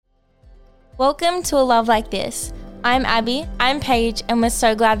Welcome to A Love Like This. I'm Abby, I'm Paige, and we're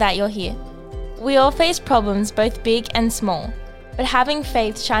so glad that you're here. We all face problems, both big and small, but having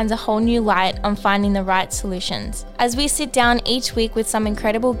faith shines a whole new light on finding the right solutions. As we sit down each week with some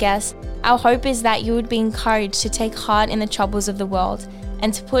incredible guests, our hope is that you would be encouraged to take heart in the troubles of the world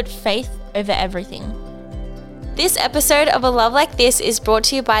and to put faith over everything. This episode of A Love Like This is brought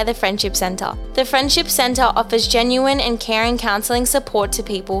to you by the Friendship Centre. The Friendship Centre offers genuine and caring counselling support to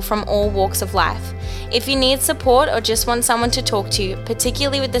people from all walks of life. If you need support or just want someone to talk to,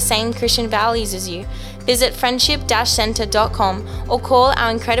 particularly with the same Christian values as you, visit friendship-centre.com or call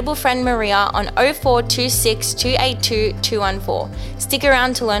our incredible friend Maria on 0426 282 214. Stick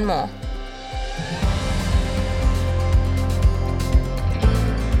around to learn more.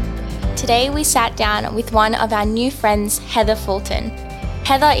 Today we sat down with one of our new friends, Heather Fulton.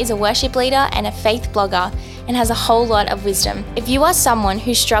 Heather is a worship leader and a faith blogger and has a whole lot of wisdom. If you are someone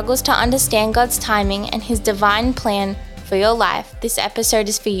who struggles to understand God's timing and His divine plan for your life, this episode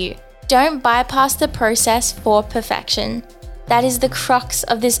is for you. Don't bypass the process for perfection. That is the crux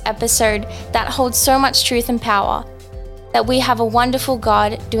of this episode that holds so much truth and power. That we have a wonderful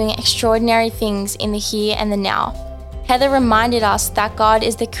God doing extraordinary things in the here and the now. Heather reminded us that God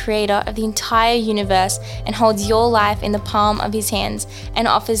is the creator of the entire universe and holds your life in the palm of His hands and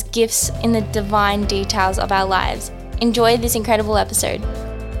offers gifts in the divine details of our lives. Enjoy this incredible episode.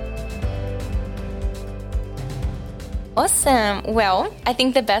 Awesome. Well, I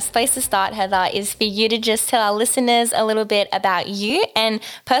think the best place to start, Heather, is for you to just tell our listeners a little bit about you. And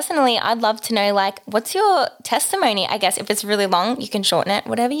personally, I'd love to know, what's your testimony? I guess if it's really long, you can shorten it,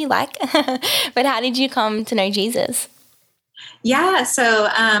 whatever you like. But how did you come to know Jesus? Yeah, so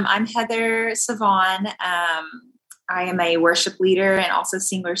I'm Heather Savonne. I am a worship leader and also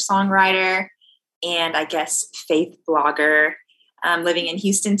singer-songwriter and I guess faith blogger living in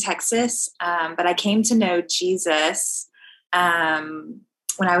Houston, Texas. But I came to know Jesus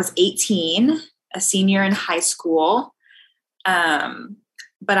when I was 18, a senior in high school.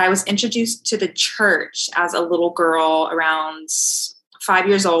 But I was introduced to the church as a little girl around 5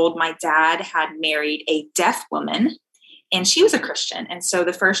 years old. My dad had married a deaf woman. And she was a Christian. And so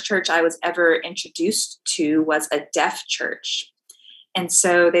the first church I was ever introduced to was a deaf church. And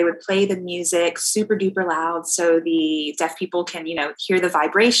so they would play the music super duper loud so the deaf people can, hear the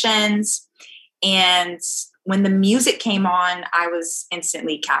vibrations. And when the music came on, I was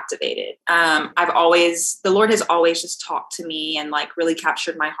instantly captivated. The Lord has always just talked to me and really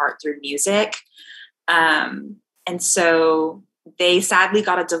captured my heart through music. And so they sadly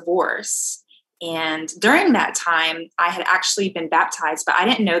got a divorce. And during that time, I had actually been baptized, but I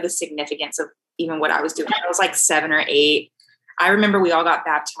didn't know the significance of even what I was doing. I was 7 or 8. I remember we all got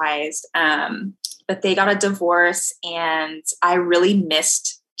baptized, but they got a divorce and I really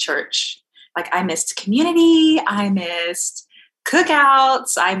missed church. I missed community. I missed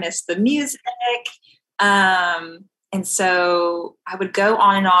cookouts. I missed the music. And so I would go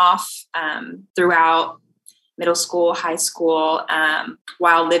on and off throughout middle school, high school,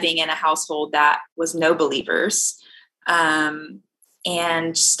 while living in a household that was no believers,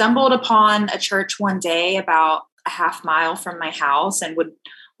 and stumbled upon a church one day about a half mile from my house and would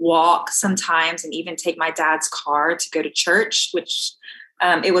walk sometimes and even take my dad's car to go to church, which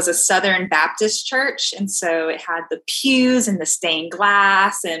it was a Southern Baptist church. And so it had the pews and the stained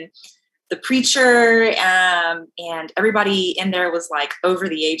glass and the preacher, and everybody in there was over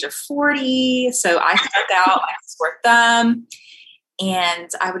the age of 40. So I stuck out like a sore thumb, and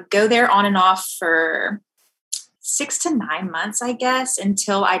I would go there on and off for 6 to 9 months, I guess,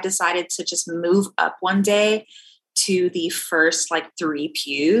 until I decided to just move up one day to the first 3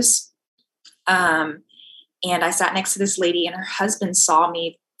 pews. And I sat next to this lady, and her husband saw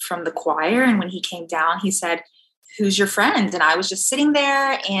me from the choir. And when he came down, he said, "Who's your friend?" And I was just sitting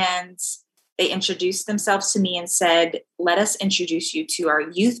there, and they introduced themselves to me and said, "Let us introduce you to our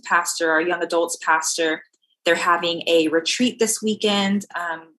youth pastor, our young adults pastor. They're having a retreat this weekend.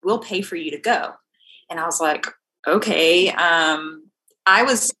 We'll pay for you to go." And I was like, okay. At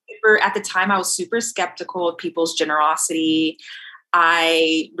the time, I was super skeptical of people's generosity.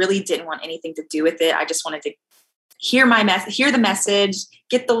 I really didn't want anything to do with it. I just wanted to hear the message,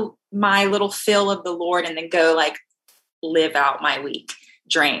 get my little fill of the Lord, and then go live out my week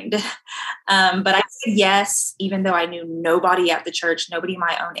drained. But I said yes, even though I knew nobody at the church, nobody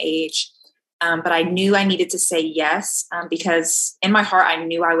my own age. But I knew I needed to say yes, because in my heart, I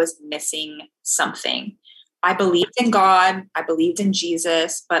knew I was missing something. I believed in God. I believed in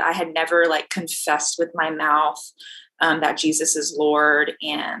Jesus, but I had never confessed with my mouth that Jesus is Lord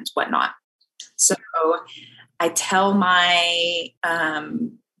and whatnot. So I tell my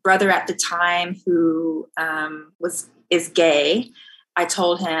brother at the time who is gay, I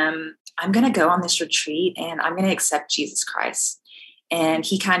told him, I'm going to go on this retreat and I'm going to accept Jesus Christ. And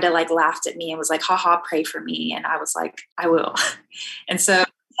he kind of like laughed at me and was like, haha, pray for me. And I was like, I will. And so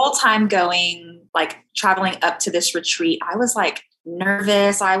the whole time going, like traveling up to this retreat, I was like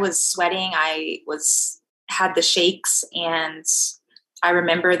nervous. I was sweating. Had the shakes. And I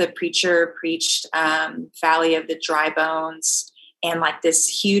remember the preacher preached Valley of the Dry Bones. And like this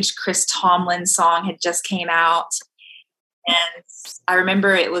huge Chris Tomlin song had just came out. And I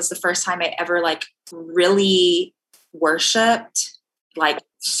remember it was the first time I ever like really worshiped, like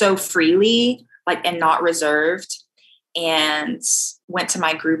so freely, like, and not reserved, and went to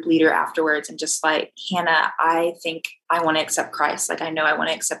my group leader afterwards and just like, Hannah, I think I want to accept Christ. Like, I know I want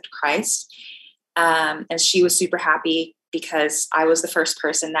to accept Christ. And she was super happy because I was the first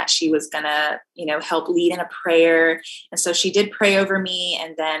person that she was going to, help lead in a prayer. And so she did pray over me.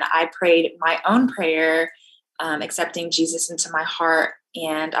 And then I prayed my own prayer, accepting Jesus into my heart.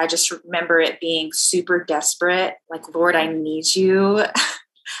 And I just remember it being super desperate. Like, Lord, I need you.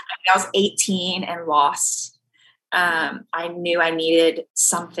 I was 18 and lost. I knew I needed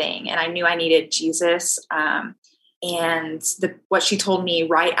something, and I knew I needed Jesus. And what she told me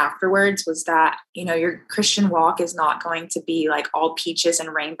right afterwards was that, your Christian walk is not going to be like all peaches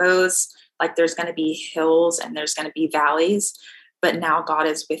and rainbows. Like, there's going to be hills and there's going to be valleys, but now God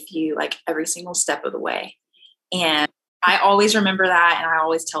is with you like every single step of the way. And I always remember that. And I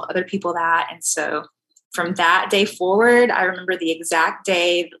always tell other people that. And so from that day forward, I remember the exact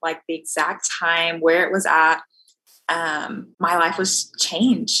day, like the exact time, where it was at. My life was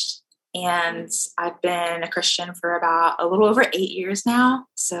changed. And I've been a Christian for about a little over 8 years now.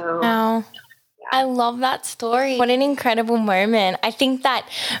 So wow. Yeah. I love that story. What an incredible moment. I think that,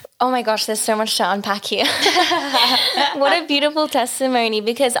 oh my gosh, there's so much to unpack here. What a beautiful testimony,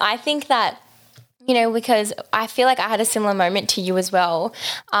 because I think that, because I feel like I had a similar moment to you as well,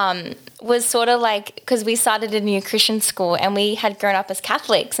 was sort of like, because we started a new Christian school and we had grown up as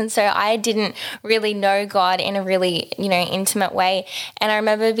Catholics. And so I didn't really know God in a really, intimate way. And I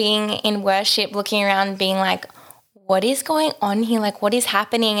remember being in worship, looking around, being like, what is going on here? Like, what is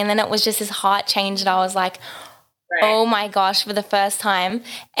happening? And then it was just this heart change that I was like, right. Oh my gosh, for the first time,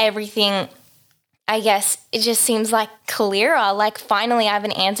 everything, I guess it just seems like clearer. Like, finally I have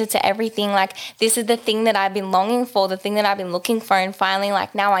an answer to everything. Like, this is the thing that I've been longing for, the thing that I've been looking for. And finally,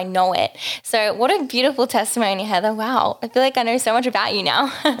 like, now I know it. So what a beautiful testimony, Heather. Wow. I feel like I know so much about you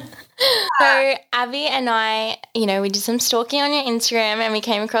now. So Abby and I, we did some stalking on your Instagram, and we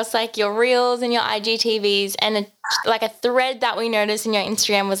came across like your reels and your IGTVs, and a thread that we noticed in your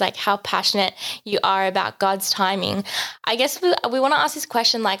Instagram was like how passionate you are about God's timing. I guess we want to ask this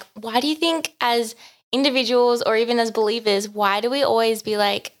question, like, why do you think as individuals or even as believers, why do we always be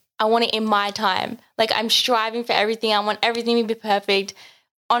like, I want it in my time? Like, I'm striving for everything. I want everything to be perfect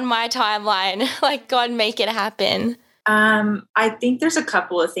on my timeline. Like, God, make it happen. I think there's a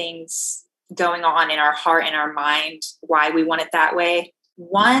couple of things going on in our heart and our mind why we want it that way.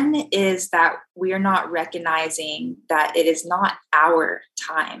 One is that we are not recognizing that it is not our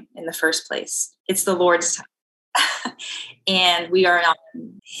time in the first place. It's the Lord's time. And we are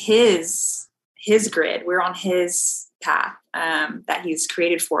on his grid. We're on his path that he's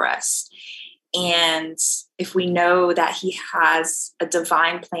created for us. And if we know that he has a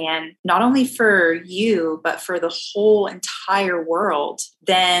divine plan, not only for you, but for the whole entire world,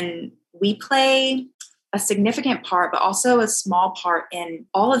 then we play a significant part, but also a small part in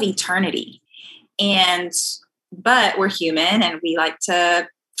all of eternity. But we're human, and we like to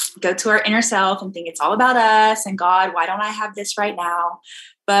go to our inner self and think it's all about us and God, why don't I have this right now?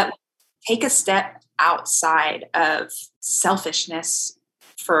 But take a step outside of selfishness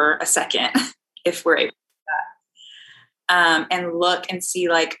for a second, if we're able to do that, and look and see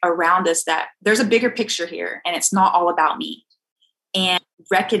like around us that there's a bigger picture here, and it's not all about me. And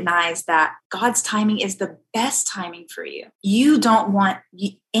recognize that God's timing is the best timing for you. You don't want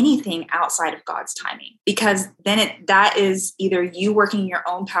anything outside of God's timing, because then that is either you working your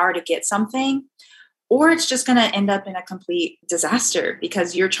own power to get something, or it's just going to end up in a complete disaster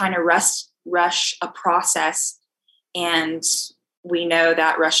because you're trying to rush a process. And we know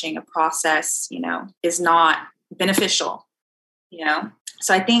that rushing a process, is not beneficial,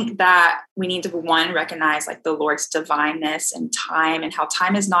 So I think that we need to, one, recognize like the Lord's divineness and time, and how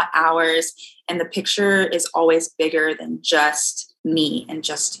time is not ours. And the picture is always bigger than just me and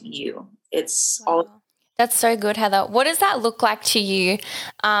just you. It's all That's so good, Heather. What does that look like to you?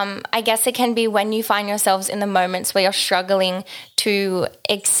 I guess it can be when you find yourselves in the moments where you're struggling to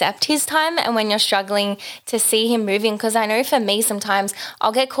accept his time and when you're struggling to see him moving. Because I know for me, sometimes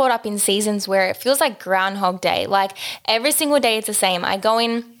I'll get caught up in seasons where it feels like Groundhog Day. Like every single day it's the same. I go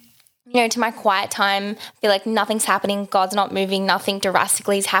in, to my quiet time, feel like nothing's happening, God's not moving, nothing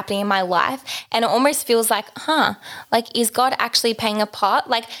drastically is happening in my life. And it almost feels like, is God actually playing a part?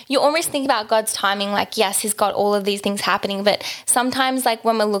 Like you almost think about God's timing, like, yes, he's got all of these things happening. But sometimes like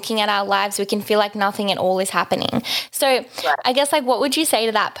when we're looking at our lives, we can feel like nothing at all is happening. So I guess like, what would you say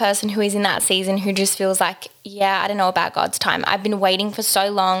to that person who is in that season who just feels like, I don't know about God's time. I've been waiting for so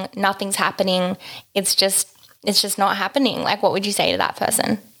long, nothing's happening. It's just not happening. Like, what would you say to that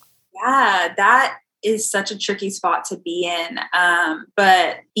person? Yeah, that is such a tricky spot to be in.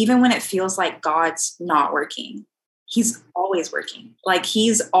 But even when it feels like God's not working, he's always working. Like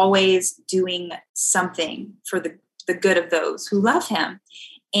he's always doing something for the good of those who love him.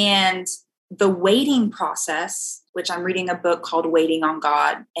 And the waiting process, which I'm reading a book called Waiting on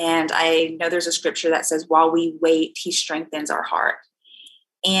God. And I know there's a scripture that says, while we wait, he strengthens our heart.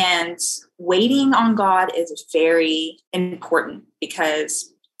 And waiting on God is very important because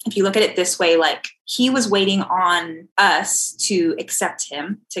if you look at it this way, like he was waiting on us to accept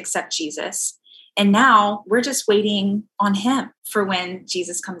him, to accept Jesus. And now we're just waiting on him for when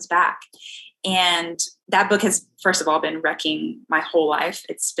Jesus comes back. And that book has, first of all, been wrecking my whole life.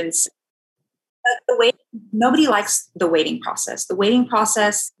 It's been nobody likes the waiting process. The waiting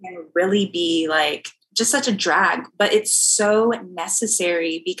process can really be like just such a drag, but it's so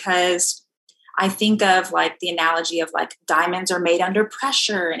necessary because I think of like the analogy of like diamonds are made under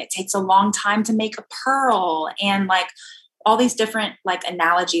pressure and it takes a long time to make a pearl and like all these different like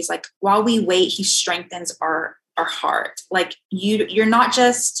analogies. Like while we wait, he strengthens our heart. Like you're not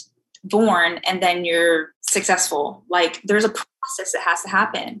just born and then you're successful. Like there's a process that has to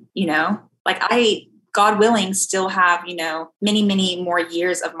happen, like I, God willing, still have, many, many more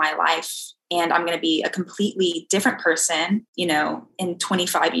years of my life. And I'm going to be a completely different person, in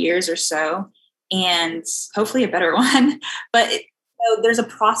 25 years or so. And hopefully a better one. But there's a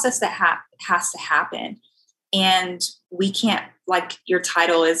process that has to happen. And we can't, like your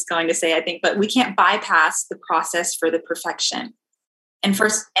title is going to say, I think, but we can't bypass the process for the perfection. And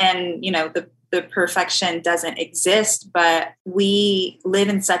the perfection doesn't exist, but we live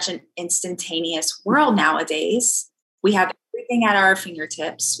in such an instantaneous world nowadays. We have everything at our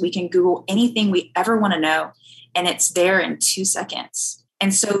fingertips. We can Google anything we ever want to know, and it's there in 2 seconds.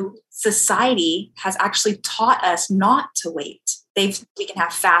 And so society has actually taught us not to wait. We can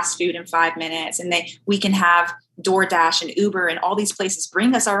have fast food in 5 minutes, and we can have DoorDash and Uber and all these places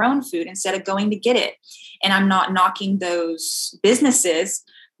bring us our own food instead of going to get it. And I'm not knocking those businesses,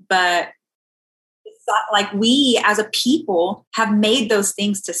 but it's not like we as a people have made those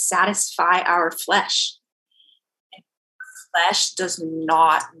things to satisfy our flesh. And flesh does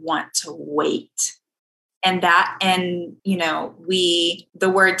not want to wait. And the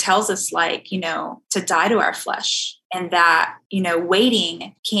word tells us like, to die to our flesh, and that,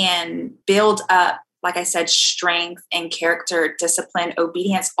 waiting can build up, like I said, strength and character, discipline,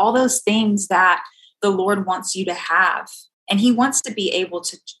 obedience, all those things that the Lord wants you to have. And he wants to be able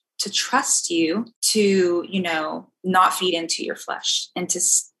to trust you to, not feed into your flesh and to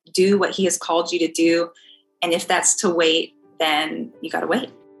do what he has called you to do. And if that's to wait, then you got to wait.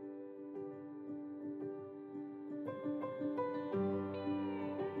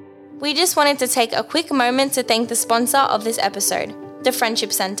 We just wanted to take a quick moment to thank the sponsor of this episode, the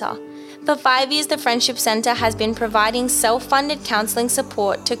Friendship Center. For 5 years, the Friendship Center has been providing self-funded counseling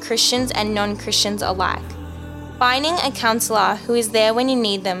support to Christians and non-Christians alike. Finding a counselor who is there when you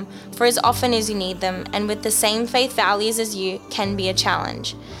need them, for as often as you need them, and with the same faith values as you can be a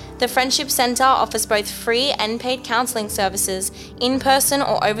challenge. The Friendship Center offers both free and paid counselling services in person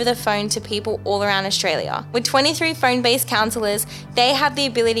or over the phone to people all around Australia. With 23 phone-based counsellors, they have the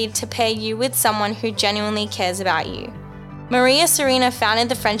ability to pair you with someone who genuinely cares about you. Maria Serena founded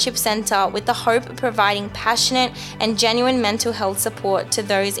the Friendship Center with the hope of providing passionate and genuine mental health support to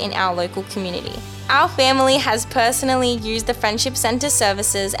those in our local community. Our family has personally used the Friendship Center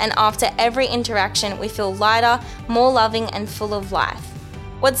services, and after every interaction, we feel lighter, more loving, and full of life.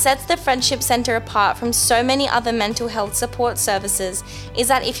 What sets the Friendship Center apart from so many other mental health support services is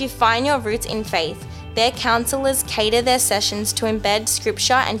that if you find your roots in faith, their counselors cater their sessions to embed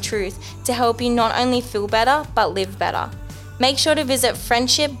scripture and truth to help you not only feel better, but live better. Make sure to visit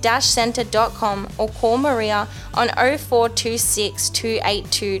friendship-center.com or call Maria on 0426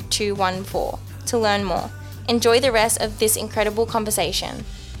 282 214 to learn more. Enjoy the rest of this incredible conversation.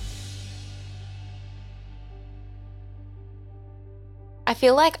 I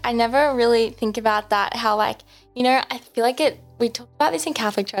feel like I never really think about that, how like, you know, I feel like we talk about this in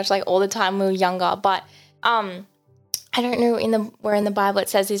Catholic Church like all the time when we were younger, but I don't know where in the Bible it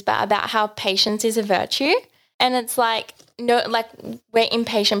says this, but about how patience is a virtue. And it's like, no, like we're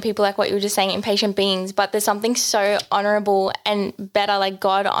impatient people, like what you were just saying, impatient beings, but there's something so honorable and better, like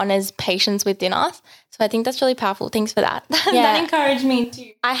God honors patience within us. So I think that's really powerful. Thanks for that. Yeah. That encouraged me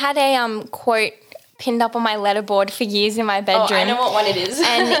too. I had a quote pinned up on my letterboard for years in my bedroom. Oh, I know what one it is.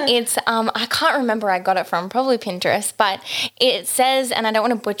 And it's, I can't remember where I got it from, probably Pinterest, but it says, and I don't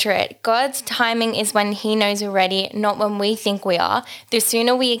want to butcher it, God's timing is when he knows we're ready, not when we think we are. The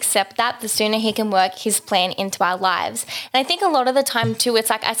sooner we accept that, the sooner he can work his plan into our lives. And I think a lot of the time too, it's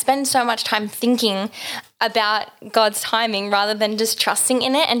like I spend so much time thinking about God's timing rather than just trusting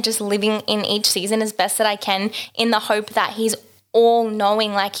in it and just living in each season as best that I can in the hope that he's all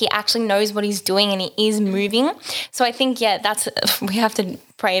knowing, like he actually knows what he's doing and he is moving. So I think, we have to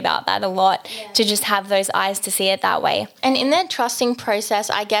pray about that a lot to just have those eyes to see it that way. And in that trusting process,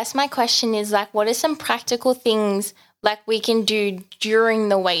 I guess my question is like, what are some practical things like we can do during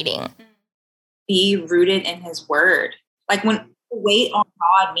the waiting? Be rooted in his word. Like when wait on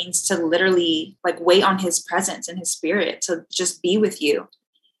God means to literally like wait on his presence and his spirit to just be with you.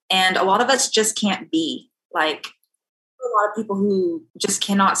 And a lot of us just can't be like, a lot of people who just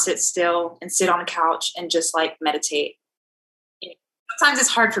cannot sit still and sit on a couch and just like meditate. Sometimes it's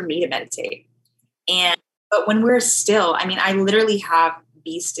hard for me to meditate. But when we're still, I mean, I literally have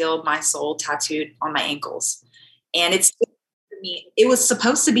 "Be Still, My Soul" tattooed on my ankles. And it's for me, it was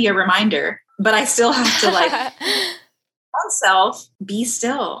supposed to be a reminder, but I still have to like myself be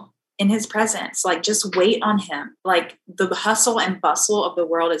still in his presence, like just wait on him. Like the hustle and bustle of the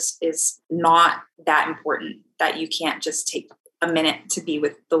world is not that important that you can't just take a minute to be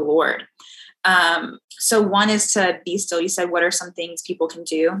with the Lord. So one is to be still. You said, what are some things people can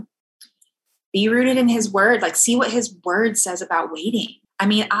do? Be rooted in his word, like see what his word says about waiting. I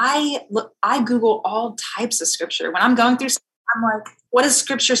mean, I Google all types of scripture. When I'm going through something, I'm like, what does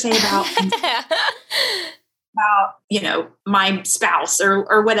scripture say about my spouse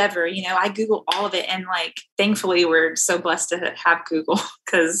or whatever, I Google all of it. And like, thankfully we're so blessed to have Google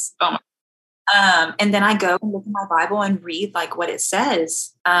because, and then I go and look at my Bible and read like what it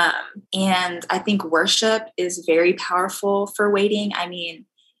says. And I think worship is very powerful for waiting. I mean,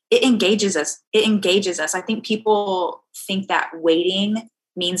 it engages us. I think people think that waiting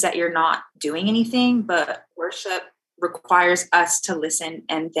means that you're not doing anything, but worship requires us to listen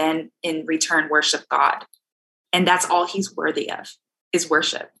and then in return worship God. And that's all he's worthy of is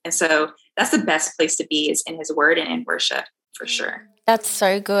worship. And so that's the best place to be is in his word and in worship for sure. That's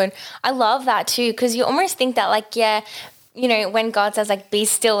so good. I love that too, because you almost think that like, when God says like, be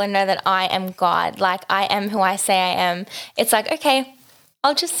still and know that I am God, like I am who I say I am. It's like, okay,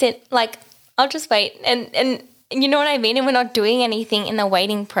 I'll just sit, like I'll just wait and you know what I mean? And we're not doing anything in the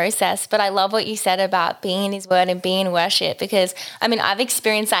waiting process. But I love what you said about being in his word and being in worship because, I mean, I've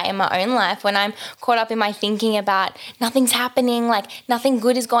experienced that in my own life when I'm caught up in my thinking about nothing's happening, like nothing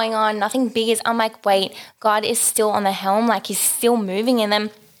good is going on, nothing big is. I'm like, wait, God is still on the helm, like he's still moving in them.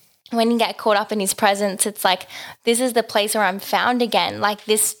 When you get caught up in his presence, it's like, this is the place where I'm found again. Like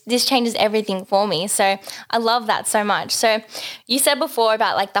this changes everything for me. So I love that so much. So you said before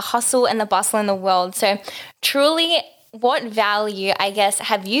about like the hustle and the bustle in the world. So truly, what value, I guess,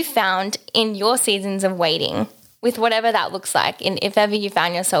 have you found in your seasons of waiting with whatever that looks like? And if ever you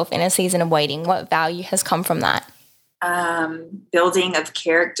found yourself in a season of waiting, what value has come from that? Building of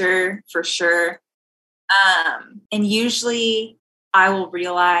character for sure. And usually I will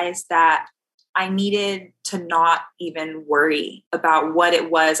realize that I needed to not even worry about what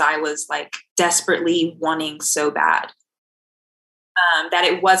it was I was like desperately wanting so bad. That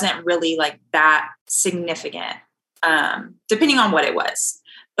it wasn't really like that significant, depending on what it was.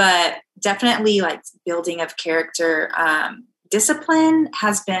 But definitely like building of character. Discipline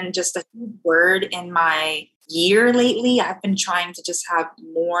has been just a huge word in my year lately. I've been trying to just have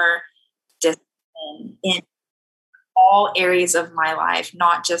more discipline in all areas of my life,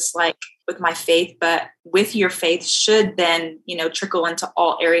 not just like with my faith, but with your faith should then, trickle into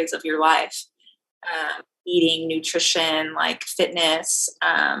all areas of your life. Eating, nutrition, like fitness,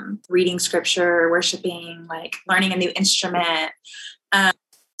 reading scripture, worshiping, like learning a new instrument. I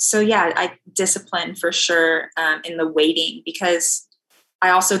discipline for sure in the waiting, because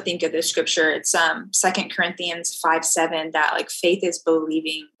I also think of the scripture. It's 2 Corinthians 5:7 that like faith is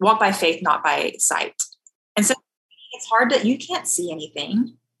believing, walk by faith, not by sight. And so it's hard you can't see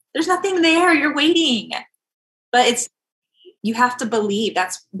anything. There's nothing there. You're waiting, but you have to believe.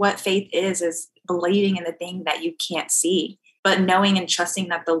 That's what faith is believing in the thing that you can't see. but knowing and trusting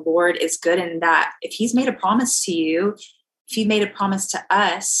that the Lord is good, and that if he's made a promise to you, if he made a promise to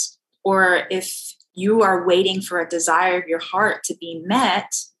us, or if you are waiting for a desire of your heart to be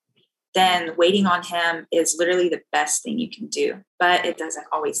met, then waiting on him is literally the best thing you can do. But it doesn't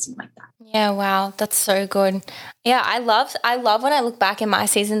always seem like that. Yeah, wow, that's so good. Yeah, I love when I look back in my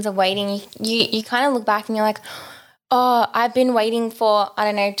seasons of waiting, you kind of look back and you're like, oh, I've been waiting for, I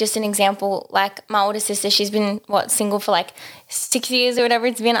don't know, just an example, like my older sister, she's been, single for like 6 years or whatever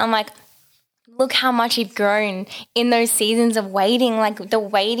it's been. I'm like, look how much you've grown in those seasons of waiting. Like the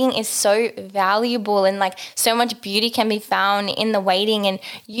waiting is so valuable, and like so much beauty can be found in the waiting. And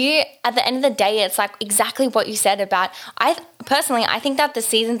you, at the end of the day, it's like exactly what you said about, I think that the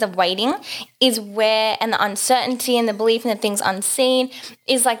seasons of waiting is where, and the uncertainty and the belief in the things unseen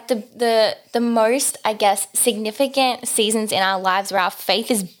is like the most, I guess, significant seasons in our lives where our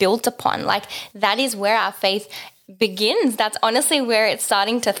faith is built upon. Like that is where our faith begins. That's honestly where it's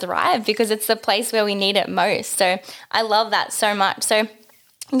starting to thrive, because it's the place where we need it most. So I love that so much. So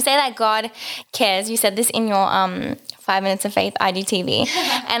you say that God cares. You said this in your 5 Minutes of Faith IGTV,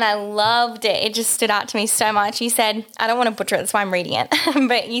 and I loved it. It just stood out to me so much. You said, I don't want to butcher it, that's why I'm reading it,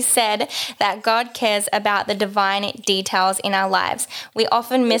 but you said that God cares about the divine details in our lives. We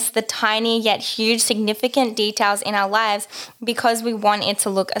often miss the tiny yet huge significant details in our lives because we want it to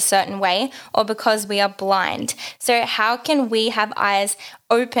look a certain way, or because we are blind. So how can we have eyes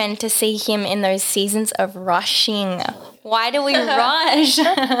open to see him in those seasons of rushing? Why do we rush?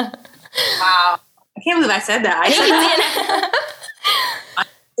 Wow. I can't believe I said that. I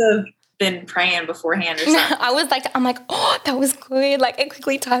should have been praying beforehand or something. I'm like, oh, that was good. Like, it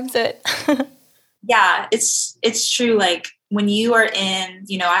quickly times it. Yeah, it's true. Like when you are in,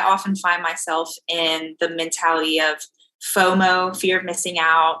 I often find myself in the mentality of FOMO, fear of missing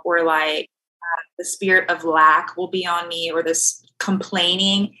out, or like the spirit of lack will be on me, or this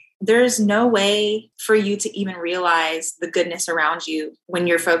complaining. There's no way for you to even realize the goodness around you when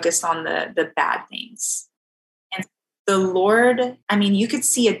you're focused on the bad things. And the Lord, you could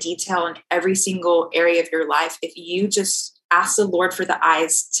see a detail in every single area of your life if you just ask the Lord for the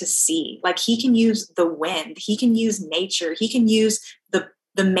eyes to see. Like he can use the wind, he can use nature, he can use the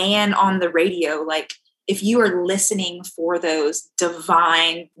man on the radio. Like if you are listening for those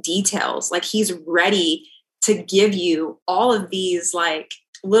divine details, like he's ready to give you all of these like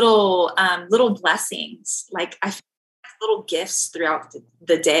little blessings, like I feel like little gifts throughout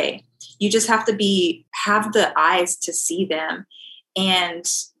the day. You just have to have the eyes to see them. And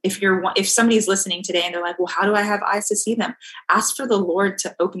if somebody's listening today and they're like, well, how do I have eyes to see them? Ask for the Lord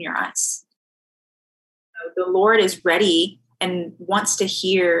to open your eyes. The Lord is ready and wants to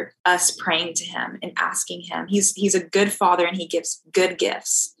hear us praying to him and asking him. He's a good father, and he gives good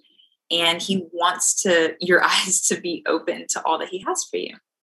gifts. And he wants your eyes to be open to all that he has for you.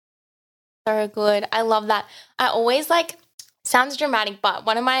 So good. I love that. I always sounds dramatic, but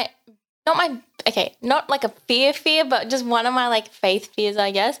not like a fear, but just one of my like faith fears,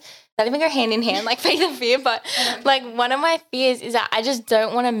 I guess. That even go hand in hand, like faith and fear. But like one of my fears is that I just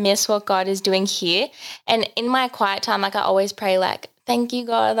don't want to miss what God is doing here. And in my quiet time, like I always pray, like, thank you,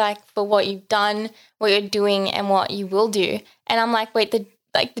 God, like for what you've done, what you're doing, and what you will do. And I'm like, wait, the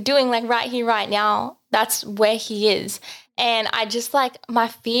doing, like right here, right now, that's where he is. And I just my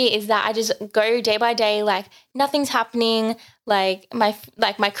fear is that I just go day by day, like nothing's happening, like my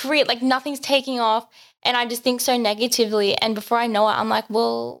career, like nothing's taking off. And I just think so negatively. And before I know it, I'm like,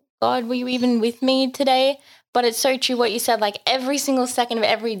 well, God, were you even with me today? But it's so true what you said, like every single second of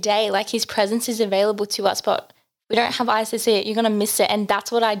every day, like his presence is available to us, but we don't have eyes to see it. You're going to miss it. And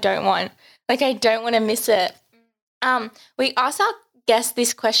that's what I don't want. Like, I don't want to miss it. We ask our guests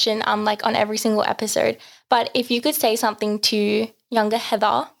this question, like on every single episode, but if you could say something to younger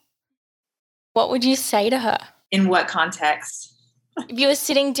Heather, what would you say to her? In what context? If you were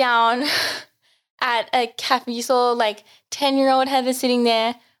sitting down at a cafe, you saw like 10-year-old Heather sitting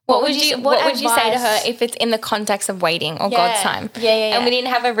there, what would you say to her if it's in the context of waiting or God's time? Yeah. And we didn't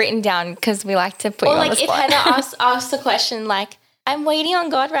have it written down because we like to put you on the spot. Or like if Heather asked the question like, I'm waiting on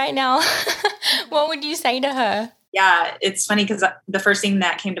God right now, what would you say to her? Yeah, it's funny because the first thing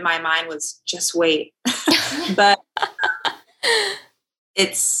that came to my mind was just wait. But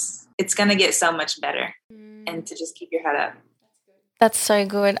it's going to get so much better, and to just keep your head up. That's so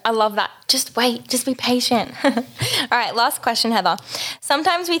good. I love that. Just wait. Just be patient. All right, last question, Heather.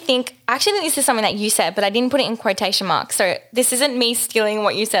 Sometimes we think, actually this is something that you said, but I didn't put it in quotation marks. So this isn't me stealing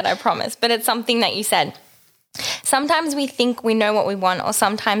what you said, I promise, but it's something that you said. Sometimes we think we know what we want, or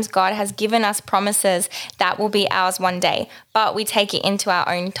sometimes God has given us promises that will be ours one day, but we take it into our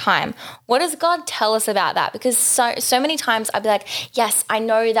own time. What does God tell us about that? Because so many times I'd be like, yes, I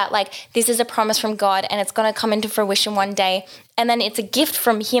know that like this is a promise from God and it's going to come into fruition one day. And then it's a gift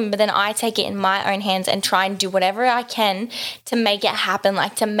from him, but then I take it in my own hands and try and do whatever I can to make it happen,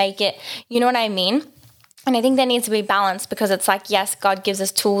 like to make it, you know what I mean? And I think there needs to be balance, because it's like, yes, God gives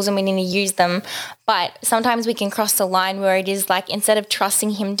us tools and we need to use them. But sometimes we can cross the line where it is like, instead of trusting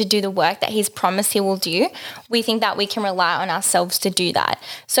him to do the work that he's promised he will do, we think that we can rely on ourselves to do that.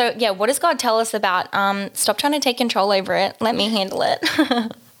 So yeah, what does God tell us about stop trying to take control over it? Let me handle it.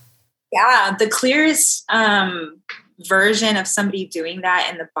 Yeah, the clearest version of somebody doing that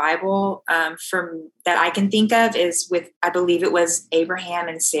in the Bible from that I can think of is with, I believe it was Abraham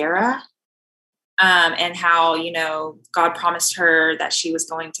and Sarah. And how, God promised her that she was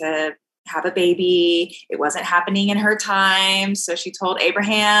going to have a baby. It wasn't happening in her time. So she told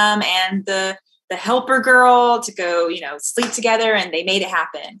Abraham and the helper girl to go, sleep together, and they made it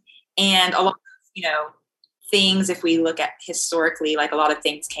happen. And a lot of, things, if we look at historically, like a lot of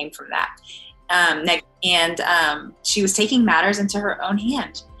things came from that. And she was taking matters into her own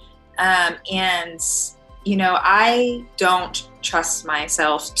hand. I don't trust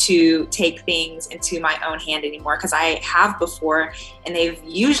myself to take things into my own hand anymore, because I have before, and they've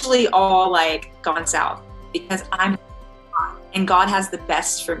usually all like gone south, because I'm God, and God has the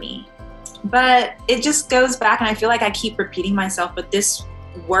best for me. But it just goes back, and I feel like I keep repeating myself, but this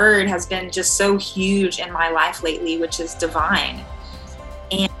word has been just so huge in my life lately, which is divine.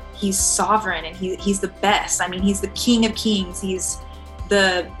 And he's sovereign, and he's the best. I mean, he's the King of Kings. He's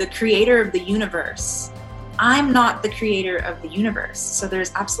the creator of the universe. I'm not the creator of the universe. So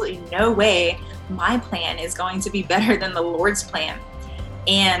there's absolutely no way my plan is going to be better than the Lord's plan.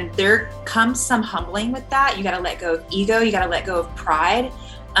 And there comes some humbling with that. You got to let go of ego. You got to let go of pride.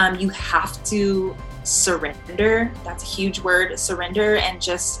 You have to surrender. That's a huge word, surrender, and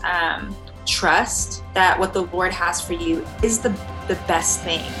just trust that what the Lord has for you is the best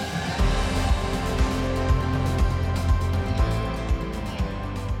thing.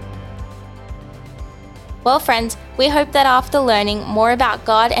 Well, friends, we hope that after learning more about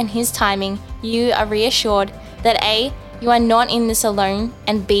God and his timing, you are reassured that A, you are not in this alone,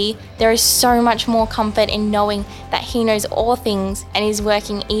 and B, there is so much more comfort in knowing that he knows all things and is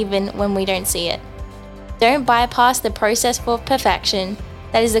working even when we don't see it. Don't bypass the process for perfection.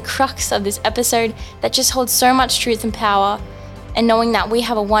 That is the crux of this episode that just holds so much truth and power, and knowing that we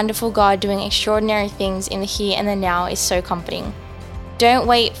have a wonderful God doing extraordinary things in the here and the now is so comforting. Don't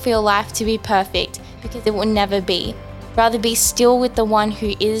wait for your life to be perfect, because it will never be. Rather be still with the one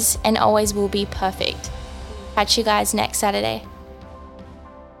who is and always will be perfect. Catch you guys next Saturday.